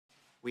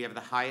We have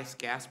the highest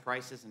gas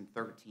prices in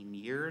 13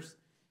 years,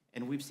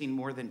 and we've seen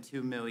more than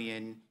 2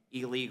 million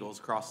illegals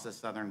cross the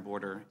southern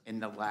border in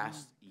the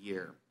last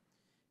year.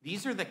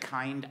 These are the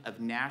kind of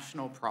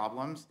national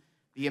problems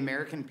the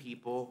American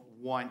people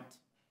want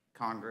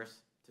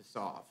Congress to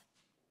solve.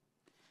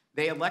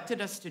 They elected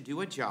us to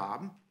do a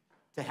job,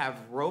 to have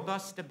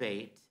robust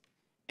debate,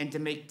 and to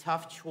make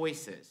tough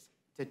choices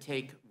to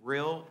take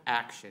real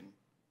action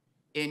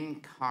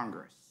in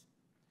Congress.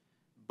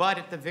 But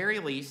at the very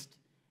least,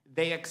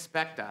 they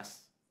expect us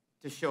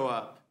to show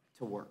up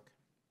to work.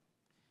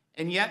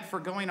 And yet, for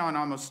going on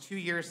almost 2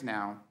 years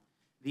now,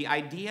 the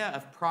idea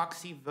of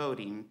proxy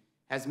voting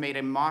has made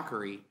a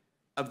mockery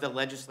of the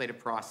legislative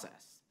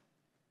process.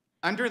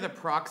 Under the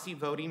proxy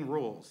voting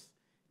rules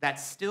that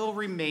still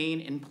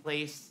remain in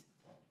place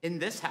in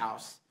this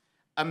House,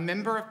 a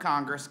member of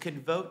Congress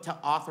could vote to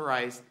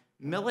authorize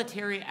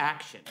military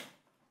action.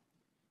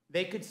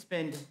 They could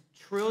spend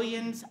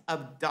trillions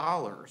of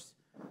dollars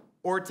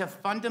or to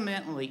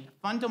fundamentally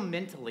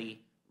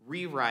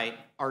rewrite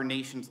our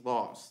nation's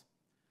laws.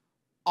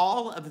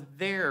 All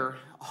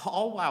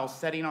while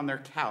sitting on their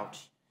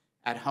couch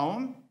at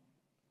home,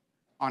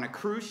 on a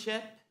cruise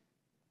ship,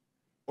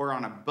 or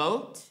on a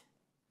boat,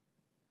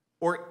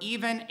 or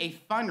even a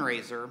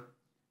fundraiser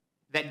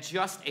that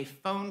just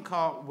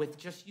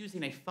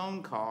using a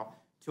phone call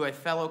to a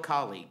fellow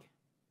colleague.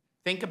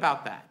 Think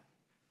about that.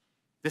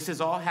 This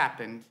has all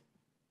happened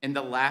in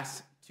the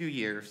last 2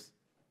 years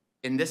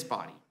in this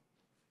body.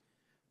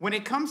 When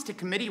it comes to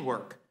committee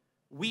work,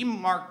 we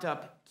marked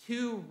up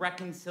 2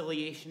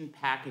 reconciliation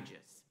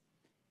packages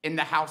in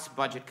the House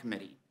Budget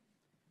Committee.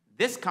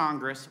 This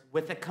Congress,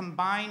 with a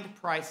combined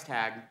price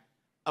tag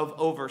of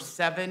over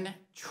 $7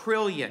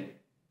 trillion.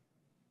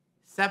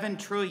 $7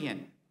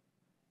 trillion.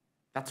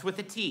 That's with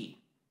a T.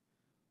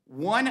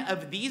 One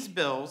of these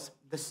bills,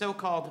 the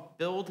so-called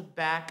Build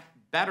Back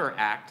Better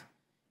Act,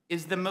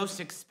 is the most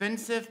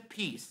expensive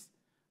piece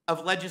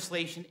of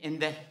legislation in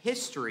the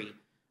history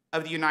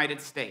of the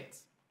United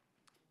States.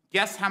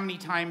 Guess how many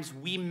times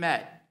we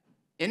met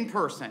in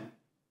person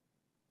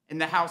in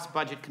the House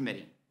Budget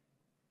Committee?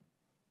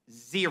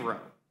 0.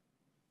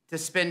 To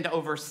spend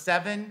over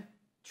 $7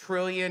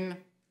 trillion,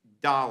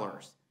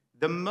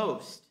 the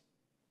most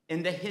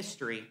in the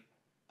history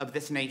of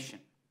this nation.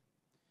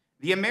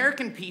 The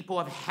American people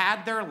have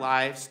had their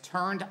lives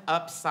turned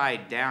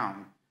upside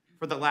down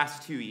for the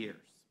last 2 years.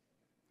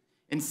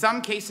 In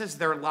some cases,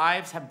 their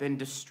lives have been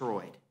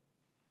destroyed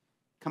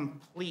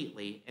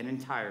completely and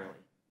entirely.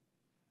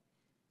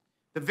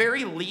 The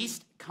very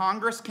least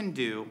Congress can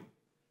do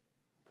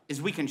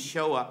is we can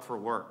show up for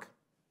work.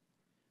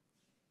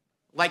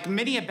 Like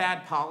many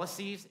bad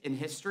policies in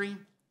history,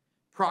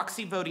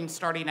 proxy voting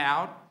started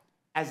out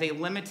as a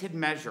limited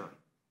measure.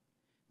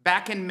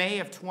 Back in May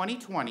of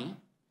 2020,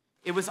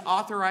 it was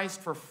authorized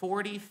for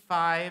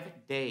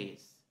 45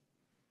 days.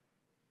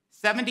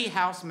 70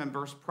 House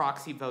members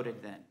proxy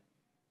voted then.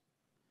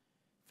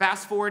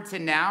 Fast forward to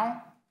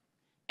now,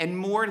 and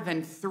more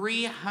than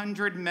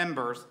 300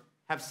 members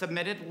have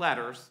submitted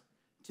letters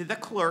to the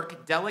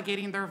clerk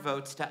delegating their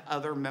votes to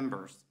other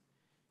members.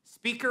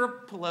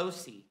 Speaker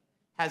Pelosi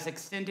has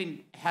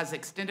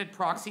extended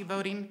proxy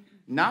voting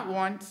not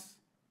once,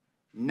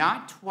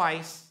 not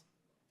twice,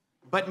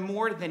 but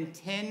more than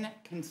 10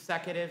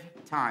 consecutive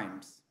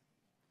times.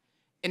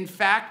 In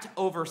fact,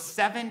 over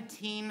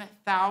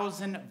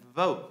 17,000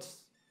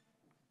 votes,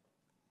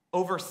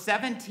 almost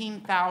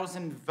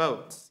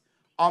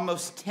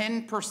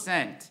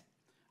 10%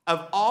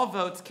 of all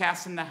votes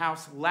cast in the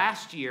House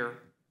last year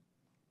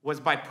was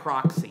by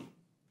proxy.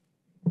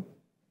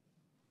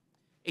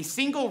 A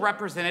single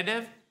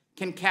representative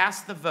can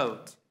cast the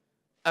vote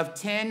of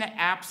 10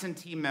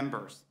 absentee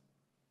members.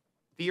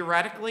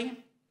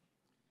 Theoretically,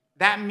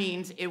 that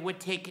means it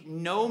would take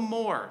no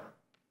more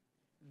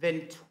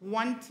than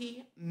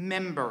 20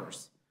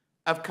 members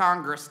of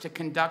Congress to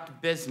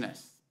conduct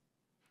business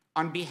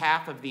on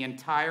behalf of the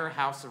entire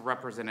House of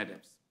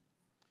Representatives,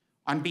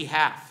 on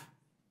behalf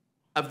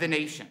of the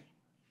nation.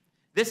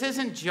 This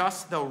isn't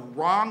just the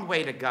wrong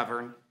way to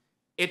govern,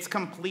 it's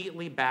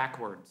completely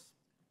backwards.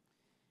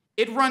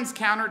 It runs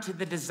counter to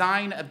the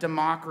design of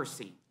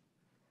democracy.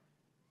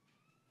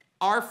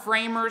 Our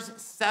framers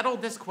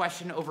settled this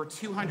question over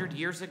 200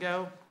 years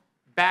ago,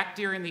 back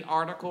during the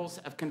Articles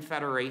of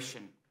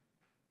Confederation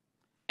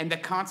and the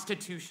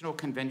Constitutional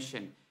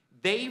Convention.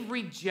 They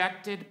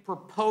rejected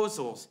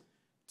proposals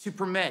to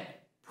permit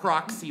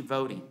proxy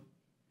voting.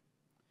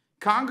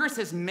 Congress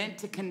is meant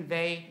to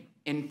convey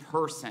in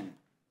person.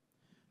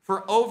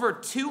 For over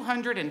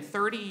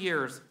 230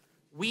 years,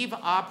 we've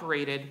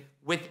operated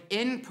with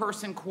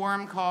in-person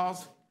quorum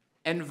calls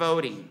and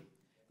voting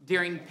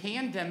during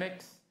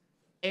pandemics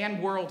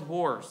and world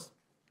wars.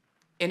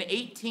 In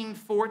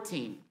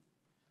 1814,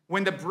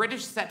 when the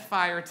British set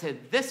fire to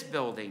this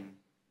building,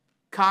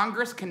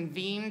 Congress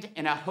convened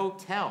in a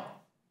hotel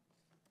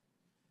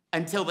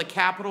until the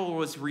Capitol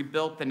was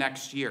rebuilt the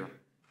next year.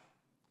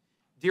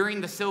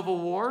 During the Civil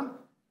War,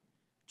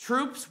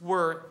 troops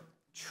were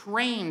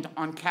trained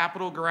on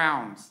Capitol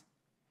grounds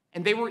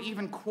and they were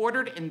even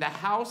quartered in the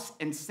House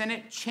and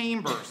Senate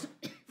chambers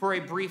for a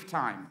brief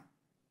time.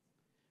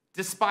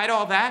 Despite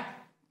all that,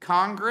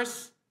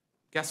 Congress,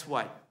 guess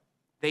what?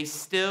 They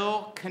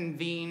still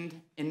convened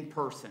in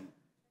person.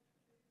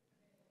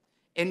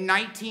 In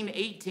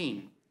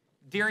 1918,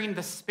 during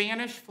the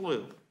Spanish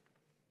flu,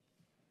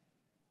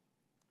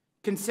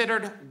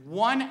 considered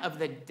one of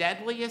the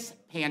deadliest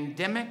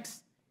pandemics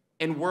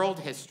in world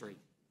history,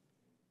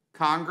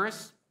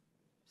 Congress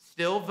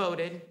still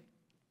voted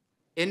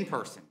in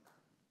person.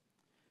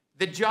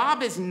 The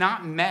job is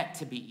not meant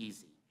to be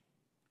easy.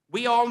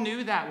 We all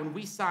knew that when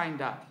we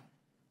signed up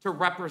to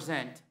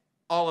represent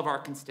all of our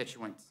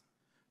constituents.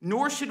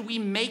 Nor should we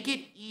make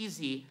it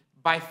easy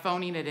by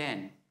phoning it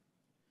in.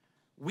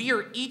 We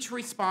are each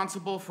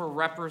responsible for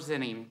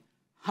representing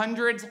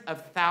hundreds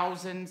of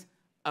thousands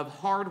of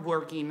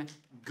hardworking,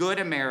 good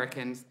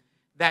Americans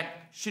that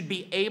should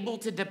be able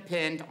to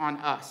depend on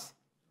us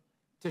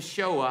to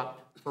show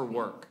up for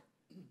work,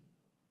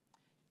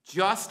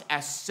 just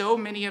as so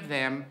many of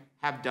them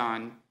have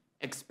done,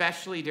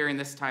 especially during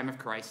this time of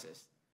crisis.